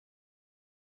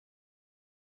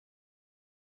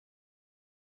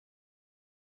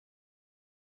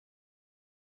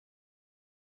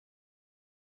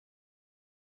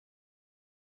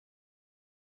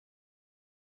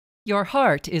Your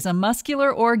heart is a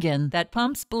muscular organ that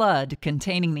pumps blood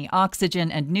containing the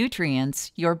oxygen and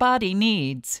nutrients your body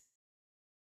needs.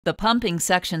 The pumping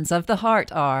sections of the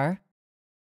heart are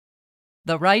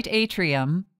the right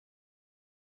atrium,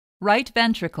 right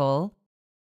ventricle,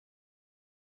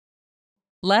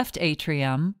 left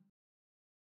atrium,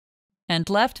 and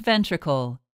left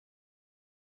ventricle.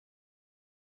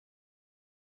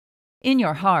 In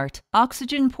your heart,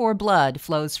 oxygen-poor blood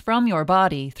flows from your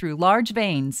body through large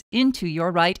veins into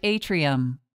your right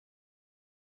atrium.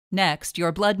 Next,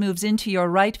 your blood moves into your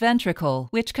right ventricle,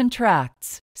 which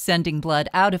contracts, sending blood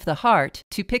out of the heart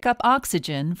to pick up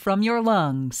oxygen from your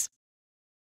lungs.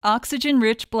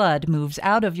 Oxygen-rich blood moves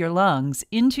out of your lungs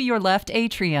into your left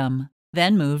atrium,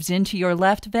 then moves into your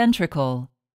left ventricle.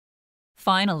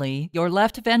 Finally, your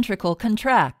left ventricle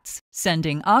contracts,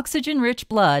 sending oxygen-rich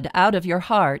blood out of your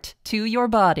heart to your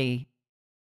body.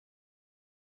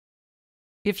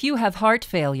 If you have heart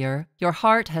failure, your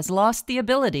heart has lost the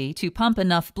ability to pump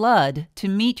enough blood to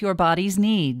meet your body's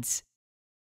needs.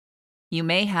 You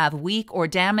may have weak or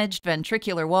damaged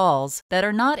ventricular walls that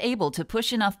are not able to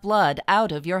push enough blood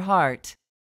out of your heart.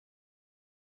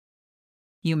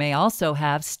 You may also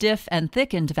have stiff and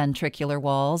thickened ventricular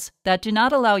walls that do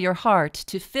not allow your heart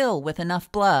to fill with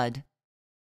enough blood.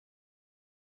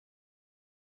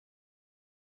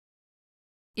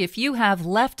 If you have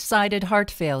left-sided heart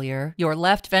failure, your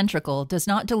left ventricle does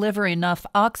not deliver enough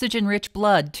oxygen-rich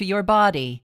blood to your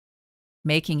body,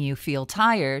 making you feel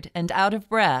tired and out of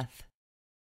breath.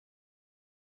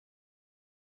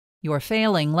 Your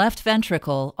failing left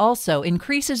ventricle also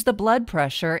increases the blood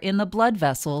pressure in the blood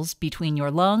vessels between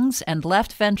your lungs and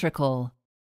left ventricle.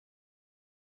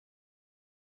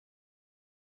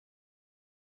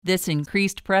 This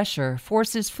increased pressure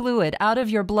forces fluid out of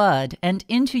your blood and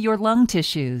into your lung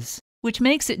tissues, which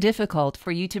makes it difficult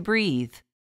for you to breathe.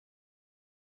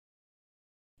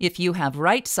 If you have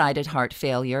right-sided heart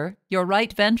failure, your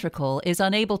right ventricle is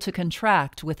unable to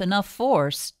contract with enough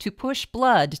force to push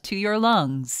blood to your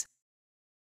lungs.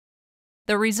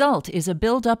 The result is a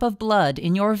buildup of blood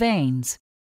in your veins,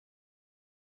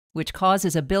 which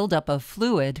causes a buildup of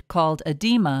fluid called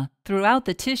edema throughout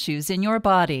the tissues in your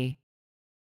body.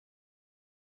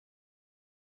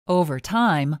 Over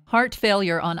time, heart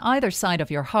failure on either side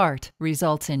of your heart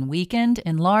results in weakened,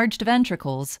 enlarged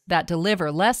ventricles that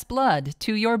deliver less blood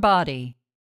to your body.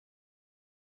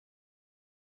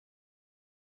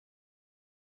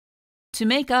 To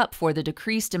make up for the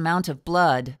decreased amount of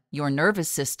blood, your nervous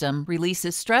system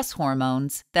releases stress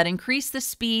hormones that increase the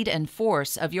speed and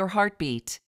force of your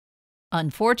heartbeat.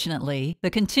 Unfortunately, the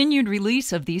continued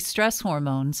release of these stress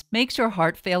hormones makes your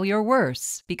heart failure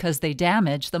worse because they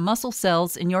damage the muscle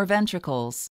cells in your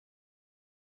ventricles.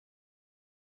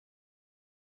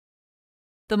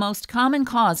 The most common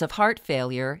cause of heart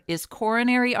failure is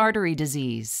coronary artery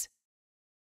disease.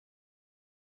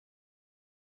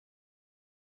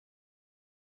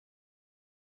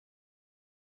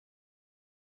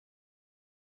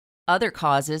 Other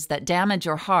causes that damage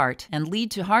your heart and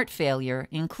lead to heart failure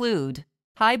include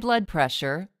high blood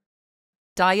pressure,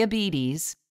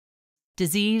 diabetes,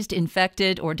 diseased,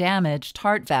 infected, or damaged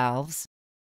heart valves,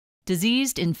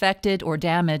 diseased, infected, or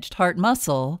damaged heart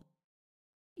muscle,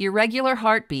 irregular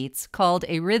heartbeats called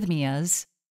arrhythmias,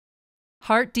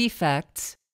 heart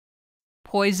defects,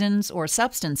 poisons or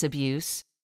substance abuse,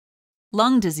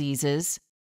 lung diseases,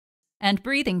 and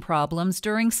breathing problems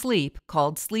during sleep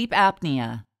called sleep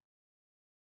apnea.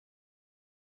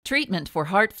 Treatment for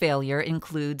heart failure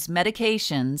includes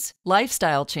medications,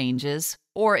 lifestyle changes,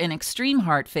 or in extreme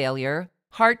heart failure,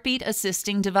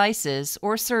 heartbeat-assisting devices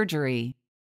or surgery.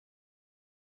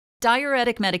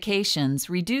 Diuretic medications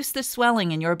reduce the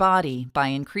swelling in your body by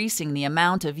increasing the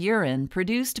amount of urine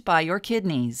produced by your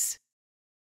kidneys.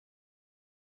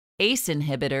 ACE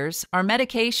inhibitors are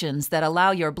medications that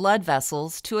allow your blood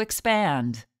vessels to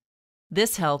expand.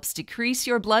 This helps decrease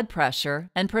your blood pressure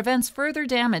and prevents further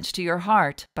damage to your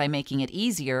heart by making it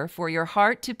easier for your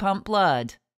heart to pump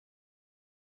blood.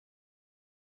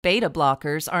 Beta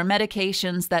blockers are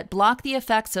medications that block the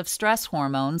effects of stress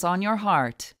hormones on your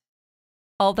heart.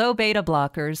 Although beta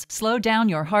blockers slow down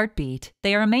your heartbeat,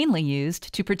 they are mainly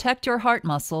used to protect your heart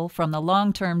muscle from the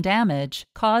long-term damage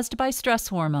caused by stress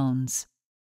hormones.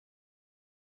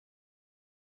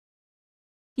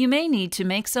 You may need to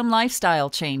make some lifestyle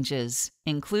changes,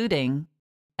 including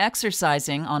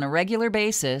exercising on a regular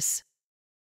basis,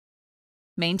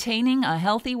 maintaining a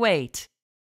healthy weight,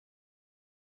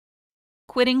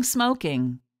 quitting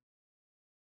smoking,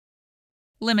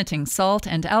 limiting salt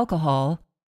and alcohol,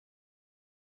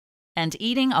 and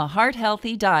eating a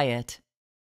heart-healthy diet.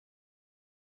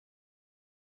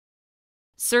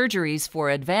 Surgeries for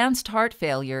advanced heart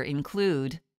failure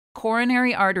include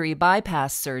coronary artery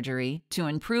bypass surgery to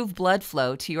improve blood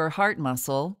flow to your heart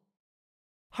muscle,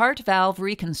 heart valve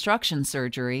reconstruction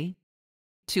surgery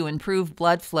to improve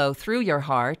blood flow through your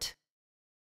heart,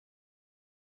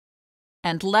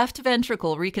 and left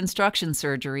ventricle reconstruction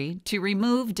surgery to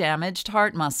remove damaged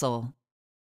heart muscle.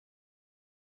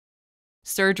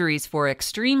 Surgeries for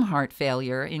extreme heart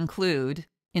failure include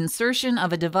insertion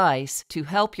of a device to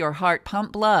help your heart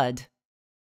pump blood,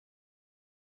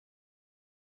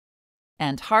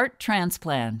 and heart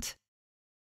transplant.